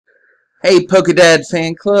Hey Pokedad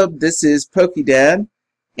Fan Club, this is Pokedad,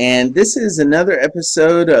 and this is another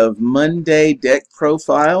episode of Monday Deck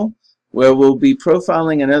Profile, where we'll be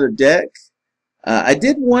profiling another deck. I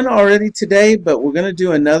did one already today, but we're going to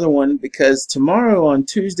do another one because tomorrow on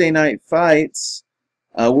Tuesday Night Fights,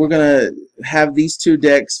 we're going to have these two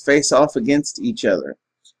decks face off against each other.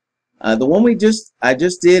 The one I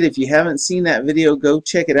just did, if you haven't seen that video, go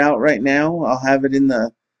check it out right now. I'll have it in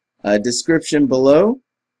the description below.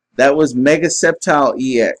 That was Mega Sceptile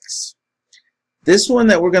EX. This one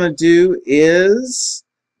that we're going to do is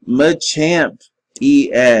Machamp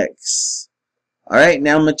EX. Alright,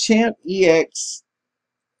 now Machamp EX,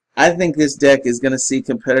 I think this deck is going to see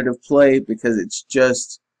competitive play because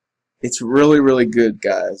it's really, really good,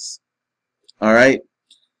 guys. Alright,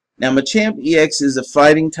 now Machamp EX is a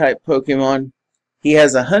fighting type Pokemon. He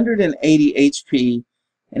has 180 HP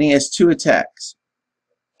and he has 2 attacks.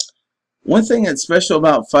 One thing that's special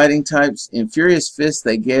about fighting types, in Furious Fist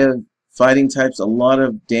they give fighting types a lot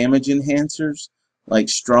of damage enhancers like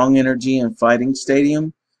Strong Energy and Fighting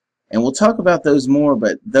Stadium, and we'll talk about those more,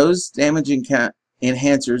 but those damage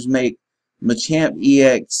enhancers make Machamp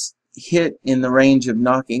EX hit in the range of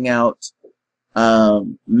knocking out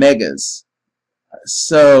Megas.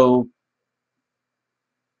 So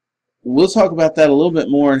we'll talk about that a little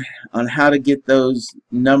bit more on how to get those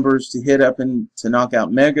numbers to hit up and to knock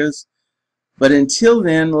out Megas. But until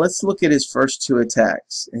then, let's look at his first 2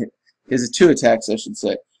 attacks. His 2 attacks, I should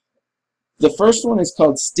say. The first one is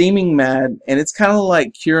called Steaming Mad, and it's kind of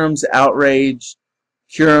like Kyurem's Outrage,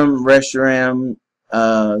 Kyurem, Reshiram,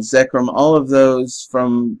 Zekrom, all of those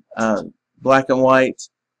from Black and White.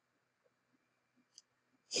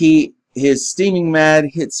 His Steaming Mad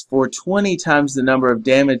hits for 20 times the number of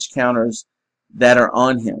damage counters that are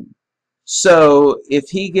on him. So if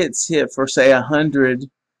he gets hit for, say, 100,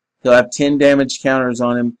 he'll have 10 damage counters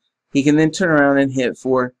on him. He can then turn around and hit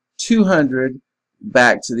for 200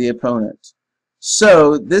 back to the opponent.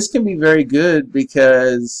 So this can be very good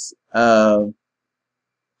because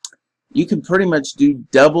you can pretty much do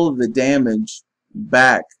double the damage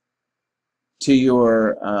back to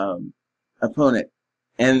your opponent.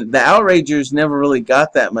 And the Outragers never really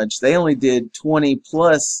got that much. They only did 20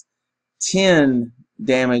 plus 10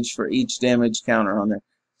 damage for each damage counter on there.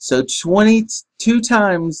 So 22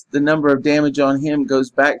 times the number of damage on him goes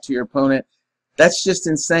back to your opponent. That's just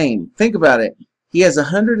insane. Think about it. He has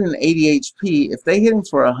 180 HP. If they hit him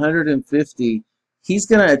for 150, he's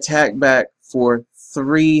going to attack back for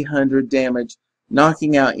 300 damage,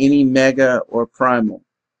 knocking out any Mega or Primal.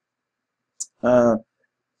 So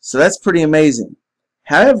that's pretty amazing.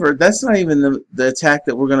 However, that's not even the attack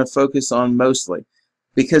that we're going to focus on mostly,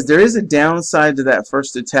 because there is a downside to that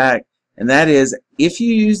first attack. And that is, if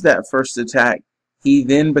you use that first attack, he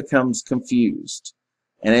then becomes confused.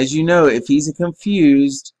 And as you know, if he's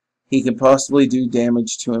confused, he can possibly do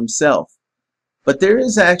damage to himself. But there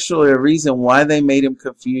is actually a reason why they made him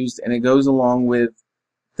confused, and it goes along with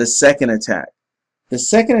the second attack. The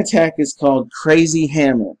second attack is called Crazy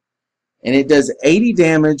Hammer, and it does 80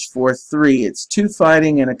 damage for 3. It's 2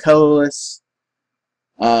 fighting and a colorless.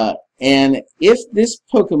 And if this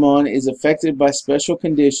Pokemon is affected by special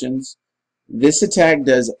conditions, this attack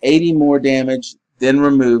does 80 more damage, then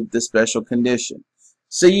remove the special condition.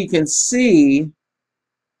 So you can see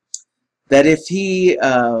that if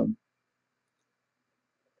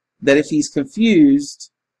he's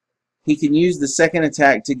confused, he can use the second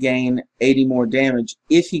attack to gain 80 more damage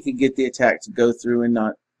if he could get the attack to go through and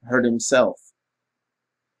not hurt himself.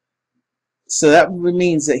 So that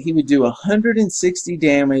means that he would do 160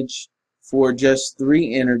 damage for just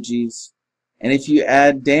 3 energies. And if you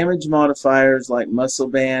add damage modifiers like Muscle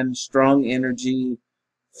Band, Strong Energy,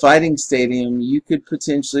 Fighting Stadium, you could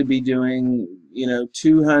potentially be doing,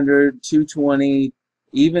 200, 220,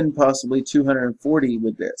 even possibly 240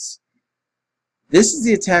 with this. This is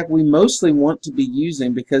the attack we mostly want to be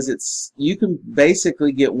using because you can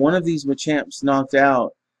basically get one of these Machamps knocked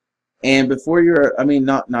out, and before you're,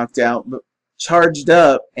 not knocked out, but charged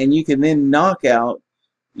up, and you can then knock out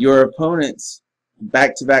your opponents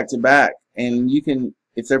back to back to back. And you can,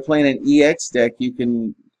 if they're playing an EX deck, you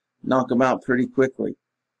can knock them out pretty quickly.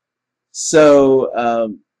 So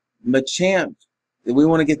Machamp, we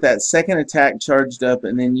want to get that second attack charged up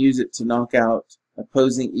and then use it to knock out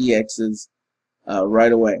opposing EXs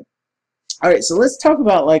right away. Alright, so let's talk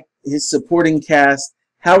about like his supporting cast,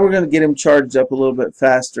 how we're going to get him charged up a little bit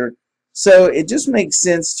faster. So it just makes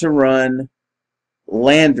sense to run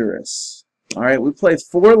Landorus. Alright, we play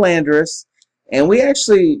 4 Landorus, and we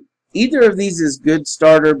actually, either of these is good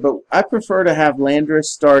starter, but I prefer to have Landorus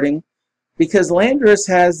starting because Landorus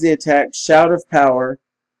has the attack Shout of Power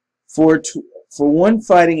For one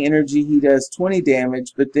fighting energy, he does 20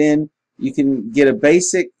 damage, but then you can get a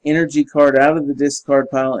basic energy card out of the discard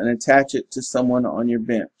pile and attach it to someone on your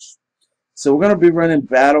bench. So we're going to be running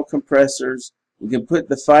battle compressors. We can put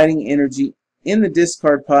the fighting energy in the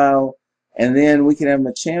discard pile, and then we can have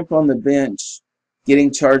Machamp on the bench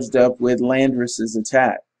getting charged up with Landorus's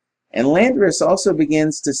attack. And Landorus also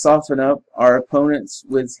begins to soften up our opponents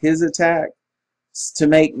with his attack to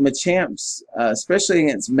make Machamp's, especially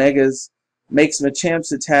against Megas, makes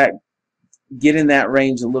Machamp's attack get in that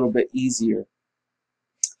range a little bit easier.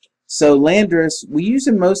 So Landorus, we use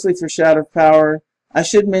him mostly for Shout of Power. I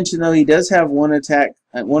should mention though, he does have one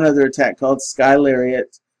other attack called Sky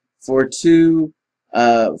Lariat for 2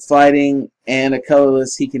 fighting and a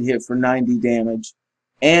colorless. He can hit for 90 damage.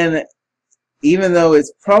 And even though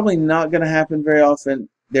it's probably not going to happen very often,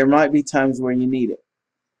 there might be times where you need it.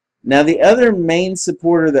 Now the other main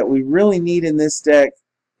supporter that we really need in this deck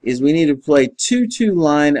is we need to play 2/2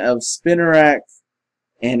 line of Spinarak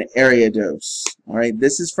and Ariados. Alright,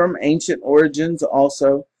 this is from Ancient Origins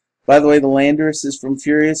also. By the way, the Landorus is from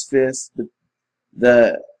Furious Fist.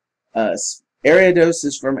 The Ariados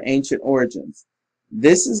is from Ancient Origins.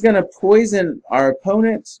 This is going to poison our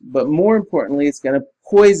opponent, but more importantly, it's going to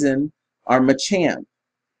poison our Machamp.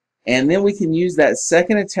 And then we can use that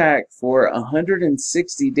second attack for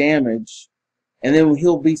 160 damage, and then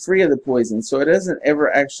he'll be free of the poison. So it doesn't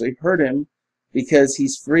ever actually hurt him because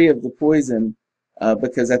he's free of the poison,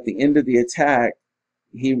 because at the end of the attack,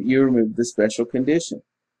 you remove the special condition.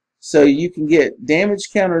 So you can get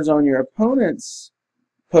damage counters on your opponent's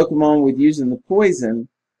Pokemon with using the poison,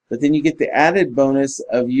 but then you get the added bonus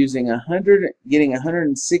of using getting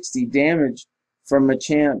 160 damage from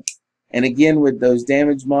Machamp. And again, with those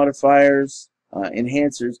damage modifiers,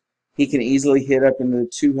 enhancers, he can easily hit up into the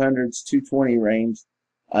 200s, 220 range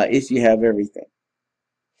if you have everything.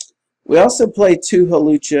 We also play 2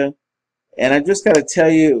 Hawlucha, and I just got to tell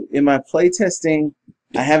you, in my playtesting,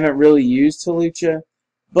 I haven't really used Hawlucha,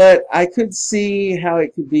 but I could see how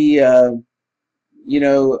it could be, you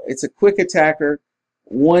know, it's a quick attacker,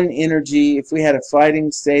 1 energy. If we had a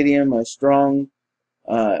fighting stadium, a strong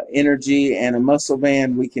energy, and a muscle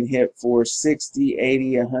band, we can hit for 60,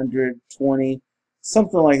 80, 120,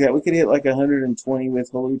 something like that. We could hit like 120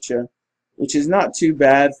 with Hawlucha, which is not too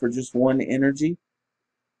bad for just 1 energy.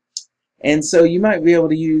 And so you might be able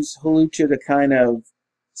to use Hawlucha to kind of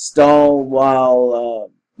stall while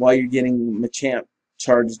you're getting Machamp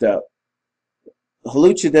charged up.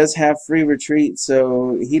 Hawlucha does have free retreat,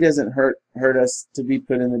 so he doesn't hurt us to be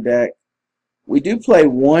put in the deck. We do play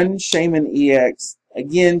 1 Shaman EX.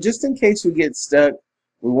 Again, just in case we get stuck,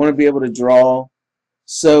 we want to be able to draw.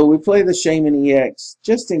 So we play the Shaman EX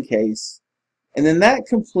just in case. And then that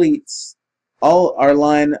completes all our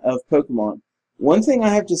line of Pokemon. One thing I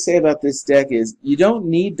have to say about this deck is you don't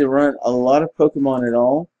need to run a lot of Pokemon at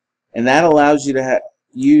all. And that allows you to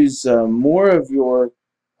use more of your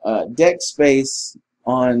deck space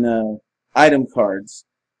on item cards.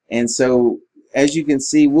 And so, as you can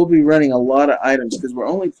see, we'll be running a lot of items because we're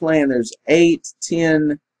only playing, there's 8,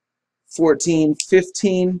 10, 14,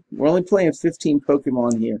 15. We're only playing 15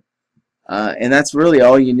 Pokemon here. And that's really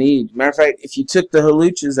all you need. Matter of fact, if you took the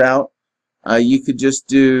Hawluchas out, you could just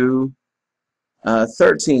do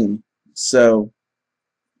 13. So,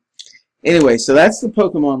 anyway, so that's the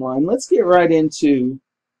Pokemon line. Let's get right into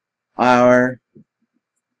our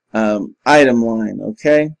item line,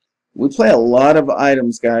 okay? We play a lot of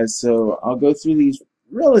items, guys, so I'll go through these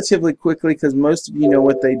relatively quickly because most of you know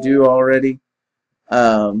what they do already.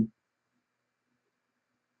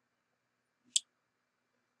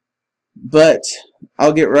 But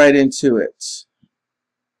I'll get right into it.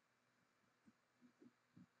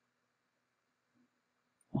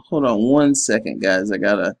 Hold on 1 second, guys. I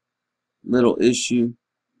got a little issue.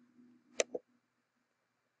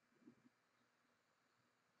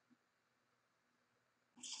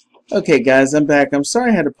 Okay, guys, I'm back. I'm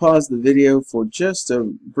sorry I had to pause the video for just a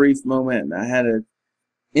brief moment. I had an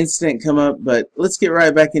incident come up, but let's get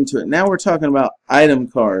right back into it. Now we're talking about item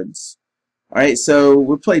cards. Alright, so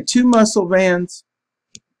we play 2 muscle bands.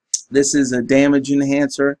 This is a damage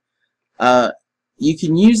enhancer. You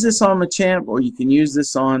can use this on Machamp, or you can use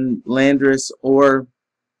this on Landorus or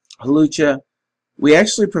Hawlucha. We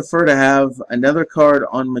actually prefer to have another card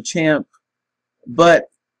on Machamp, but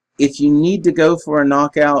if you need to go for a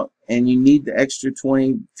knockout and you need the extra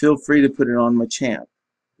 20, feel free to put it on Machamp.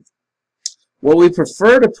 What we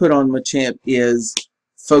prefer to put on Machamp is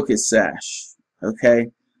Focus Sash.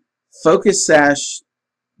 Okay? Focus Sash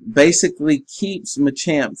basically keeps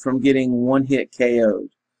Machamp from getting 1-hit KO'd.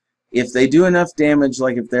 If they do enough damage,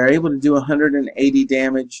 like if they're able to do 180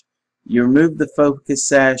 damage, You remove the focus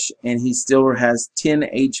sash, and he still has 10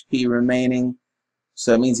 HP remaining.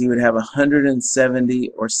 So that means he would have 170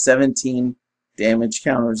 or 17 damage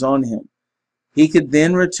counters on him. He could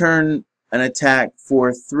then return an attack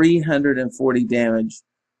for 340 damage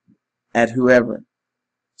at whoever.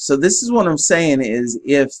 So this is what I'm saying is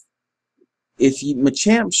if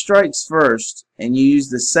Machamp strikes first and you use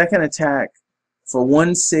the second attack for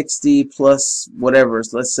 160 plus whatever,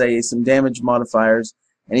 so let's say some damage modifiers,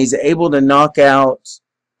 and he's able to knock out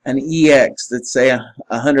an EX that's say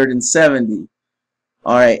 170.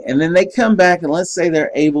 Alright, and then they come back and let's say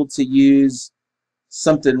they're able to use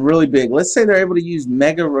something really big. Let's say they're able to use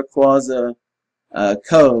Mega Rayquaza,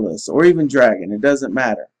 Colorless, or even Dragon. It doesn't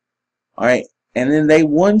matter. Alright, and then they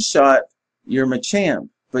one-shot your Machamp,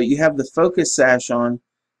 but you have the focus sash on.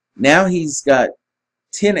 Now he's got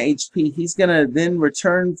 10 HP. He's going to then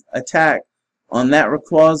return attack on that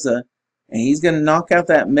Rayquaza, and he's going to knock out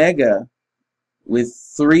that Mega with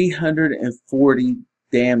 340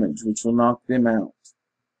 damage, which will knock them out.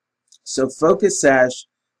 So focus sash,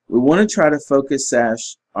 we want to try to focus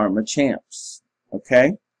sash our Machamps.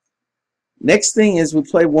 Okay? Next thing is we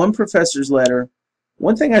play one Professor's Letter.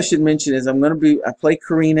 One thing I should mention is I play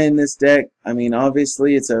Karina in this deck. I mean,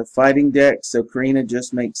 obviously it's a fighting deck, so Karina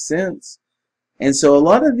just makes sense. And so a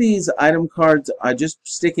lot of these item cards I just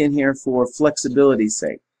stick in here for flexibility's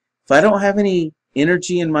sake. If I don't have any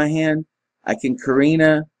energy in my hand, I can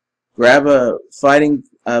Karina, grab a fighting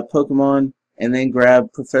Pokemon, and then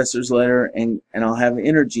grab Professor's Letter, and I'll have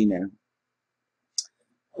energy now.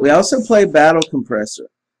 We also play Battle Compressor.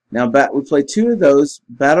 Now we play two of those.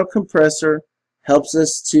 Battle Compressor helps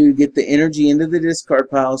us to get the energy into the discard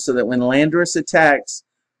pile so that when Landorus attacks,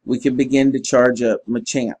 we can begin to charge up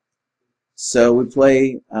Machamp. So we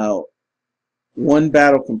play one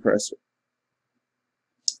Battle Compressor.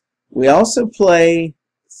 We also play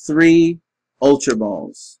 3 Ultra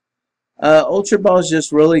Balls. Ultra Ball is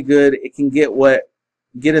just really good. It can get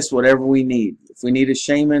us whatever we need. If we need a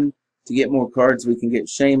Shaman to get more cards, we can get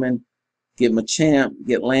Shaman, get Machamp,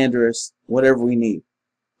 get Landorus, whatever we need.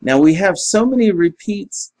 Now we have so many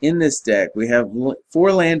repeats in this deck. We have 4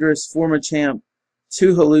 Landorus, 4 Machamp,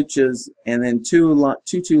 2 Holuchas, and then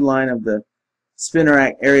 2/2 line of the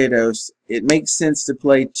Spinarak Ariados. It makes sense to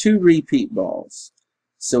play 2 repeat balls.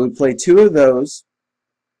 So we play 2 of those.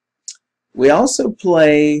 We also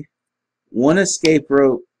play 1 Escape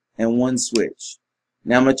Rope and 1 Switch.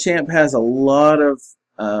 Now Machamp has a lot of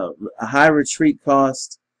a high retreat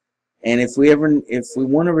cost, and if we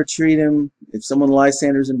want to retreat him, if someone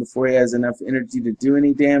Lysanders him before he has enough energy to do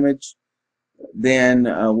any damage, then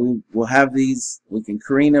we will have these. We can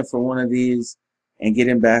Karina for 1 of these and get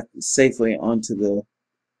him back safely onto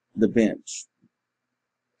the bench.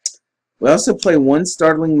 We also play 1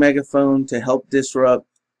 Startling Megaphone to help disrupt.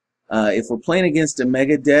 If we're playing against a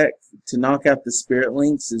Mega deck, to knock out the Spirit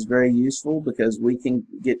Links is very useful because we can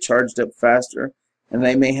get charged up faster, and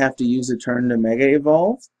they may have to use a turn to Mega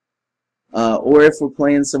Evolve. Or if we're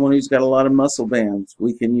playing someone who's got a lot of muscle bands,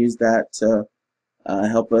 we can use that to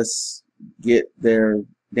help us get their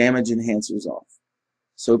damage enhancers off.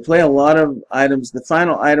 So we play a lot of items. The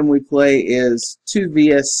final item we play is 2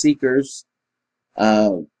 VS Seekers.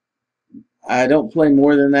 I don't play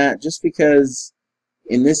more than that just because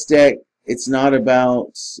in this deck it's not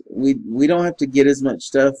about, we don't have to get as much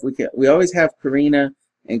stuff. We always have Karina,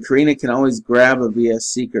 and Karina can always grab a VS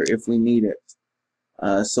Seeker if we need it.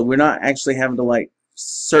 So we're not actually having to like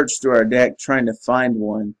search through our deck trying to find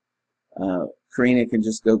one. Karina can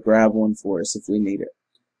just go grab one for us if we need it.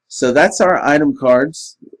 So that's our item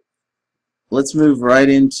cards. Let's move right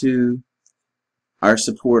into our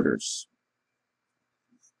supporters.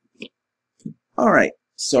 Alright,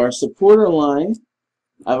 so our supporter line,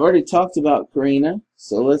 I've already talked about Karina,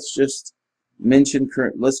 so let's just mention,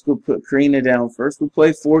 let's go put Karina down first. We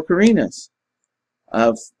play 4 Karinas.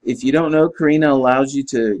 If you don't know, Karina allows you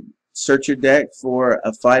to search your deck for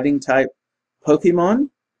a fighting type Pokemon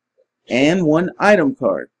and 1 item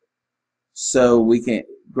card. So we can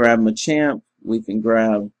grab Machamp, we can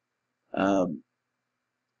grab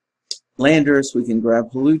Landorus, we can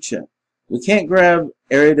grab Holucha. We can't grab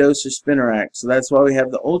Ariados or Spinarak, so that's why we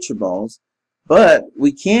have the Ultra Balls. But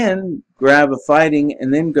we can grab a fighting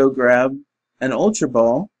and then go grab an Ultra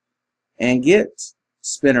Ball and get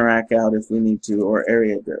Spinarak out if we need to, or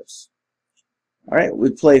Ariados. Alright,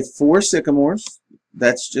 we play 4 Sycamores.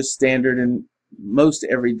 That's just standard in most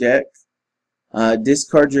every deck.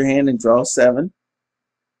 Discard your hand and draw 7.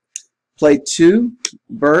 Play 2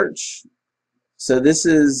 Birch. So this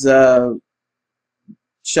is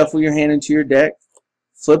shuffle your hand into your deck.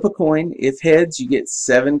 Flip a coin. If heads, you get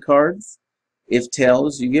 7 cards. If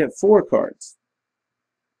tails, you get 4 cards.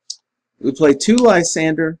 We play 2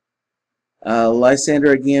 Lysander.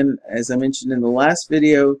 Lysander, again, as I mentioned in the last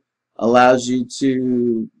video, allows you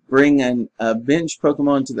to bring a bench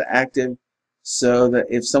Pokemon to the active, so that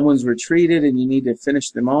if someone's retreated and you need to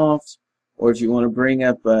finish them off, or if you want to bring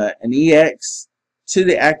up an EX to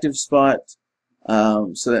the active spot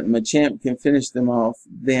so that Machamp can finish them off,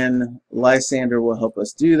 then Lysander will help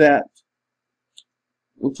us do that.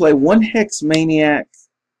 We'll play 1 Hex Maniac.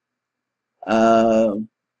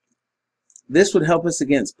 This would help us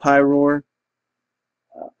against Pyroar,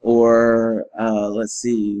 or let's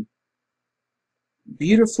see,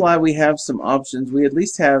 Beautifly. We have some options. We at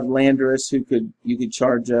least have Landorus, who you could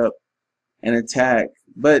charge up and attack,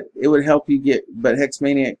 but it would help you get. But Hex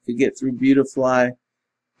Maniac could get through Beautifly.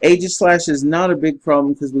 Aegislash is not a big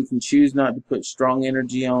problem because we can choose not to put strong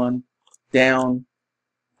energy down.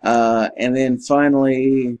 And then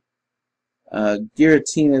finally,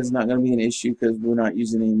 Giratina is not going to be an issue because we're not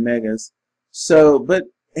using any Megas. So, but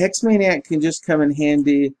Hex Maniac can just come in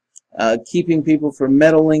handy. Keeping people from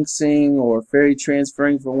Metal Lynxing or Fairy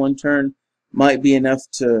Transferring for 1 turn might be enough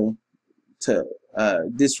to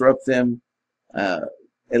disrupt them, at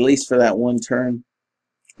least for that 1 turn.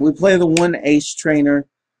 We play the 1 Ace Trainer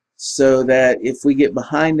so that if we get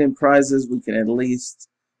behind in prizes, we can at least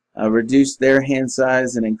reduce their hand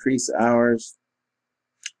size and increase ours.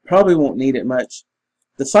 Probably won't need it much.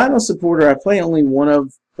 The final supporter I play only 1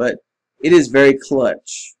 of, but it is very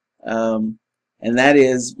clutch. And that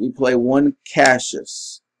is, we play 1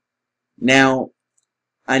 Cassius. Now,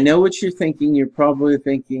 I know what you're thinking. You're probably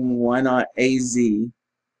thinking, why not AZ?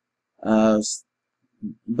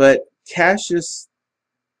 But Cassius,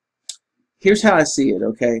 here's how I see it,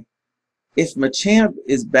 okay? If Machamp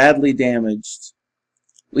is badly damaged,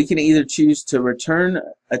 we can either choose to return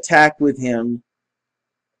attack with him,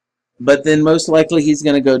 but then most likely he's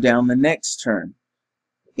going to go down the next turn.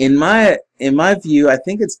 In my view, I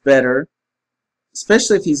think it's better,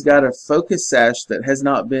 especially if he's got a Focus Sash that has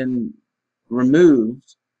not been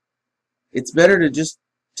removed, it's better to just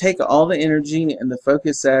take all the energy and the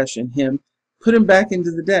Focus Sash and him, put him back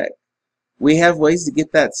into the deck. We have ways to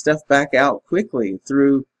get that stuff back out quickly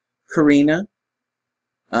through Karina.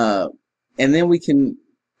 And then we can,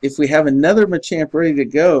 if we have another Machamp ready to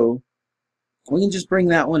go, we can just bring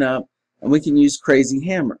that one up and we can use Crazy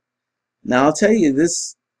Hammer. Now I'll tell you,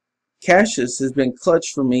 this Cassius has been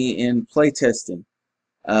clutch for me in playtesting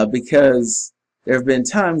because there have been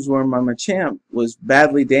times where my Machamp was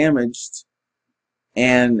badly damaged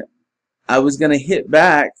and I was going to hit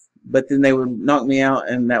back, but then they would knock me out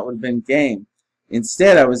and that would have been game.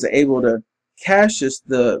 Instead, I was able to Cassius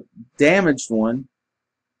the damaged one,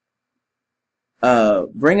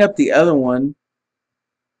 bring up the other one,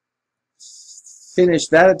 finish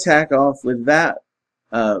that attack off with that,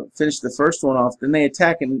 finish the first one off, then they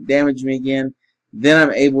attack and damage me again, then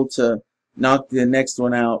I'm able to knock the next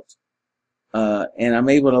one out, and I'm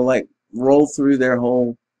able to like roll through their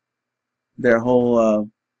whole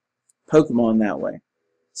Pokemon that way.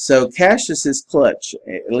 So Cassius is clutch,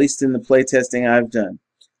 at least in the playtesting I've done.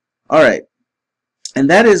 Alright, and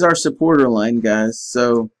that is our supporter line, guys.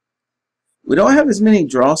 So we don't have as many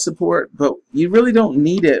draw support, but you really don't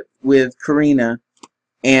need it with Karina.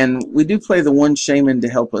 And we do play the 1 Shaman to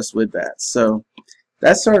help us with that. So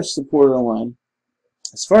that's our supporter line.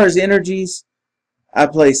 As far as energies, I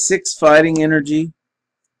play 6 Fighting Energy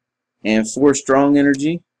and 4 Strong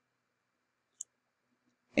Energy.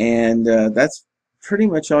 And that's pretty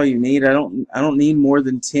much all you need. I don't need more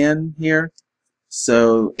than 10 here.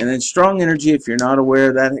 So, and then Strong Energy, if you're not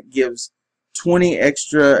aware, that gives 20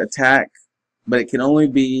 extra attack, but it can only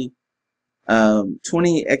be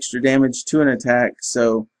 20 extra damage to an attack.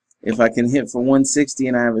 So if I can hit for 160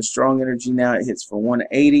 and I have a Strong Energy now, it hits for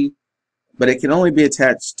 180, but it can only be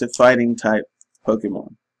attached to fighting type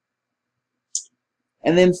Pokemon.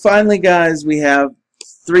 And then finally, guys, we have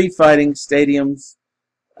 3 fighting stadiums.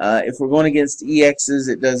 If we're going against EXs,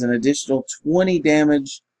 it does an additional 20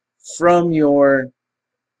 damage from your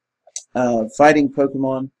fighting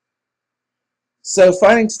Pokemon. So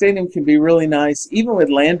Fighting Stadium can be really nice, even with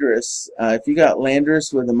Landorus. If you got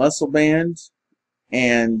Landorus with a Muscle Band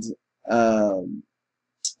and a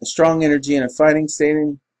Strong Energy and a Fighting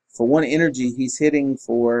Stadium, for 1 energy he's hitting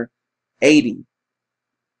for 80.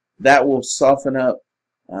 That will soften up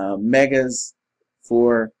Megas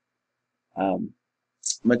for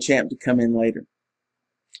Machamp to come in later.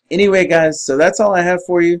 Anyway, guys, so that's all I have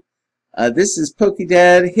for you. This is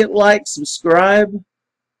Pokedad. Hit like, subscribe,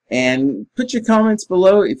 and put your comments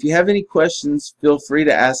below. If you have any questions, feel free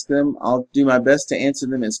to ask them. I'll do my best to answer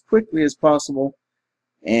them as quickly as possible.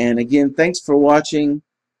 And again, thanks for watching.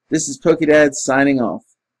 This is Pokedad signing off.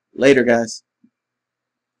 Later, guys.